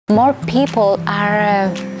More people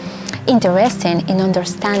are interested in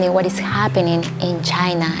understanding what is happening in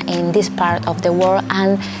China, in this part of the world,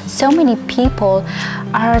 and so many people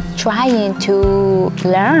are trying to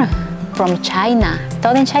learn from China.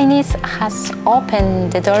 Studying Chinese has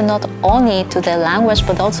opened the door not only to the language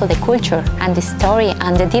but also the culture and the story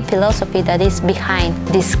and the deep philosophy that is behind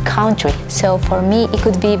this country. So for me it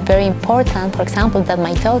could be very important, for example, that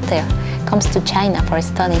my daughter comes to China for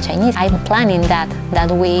studying Chinese. I'm planning that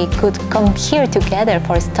we could come here together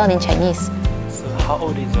for studying Chinese. So how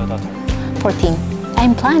old is your daughter? 14.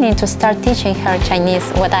 I'm planning to start teaching her Chinese,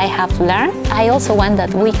 what I have learned. I also want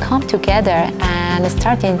that we come together and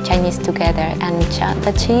studying Chinese together, and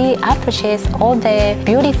that she appreciates all the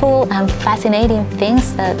beautiful and fascinating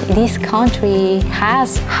things that this country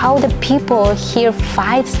has, how the people here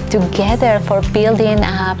fight together for building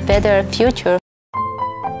a better future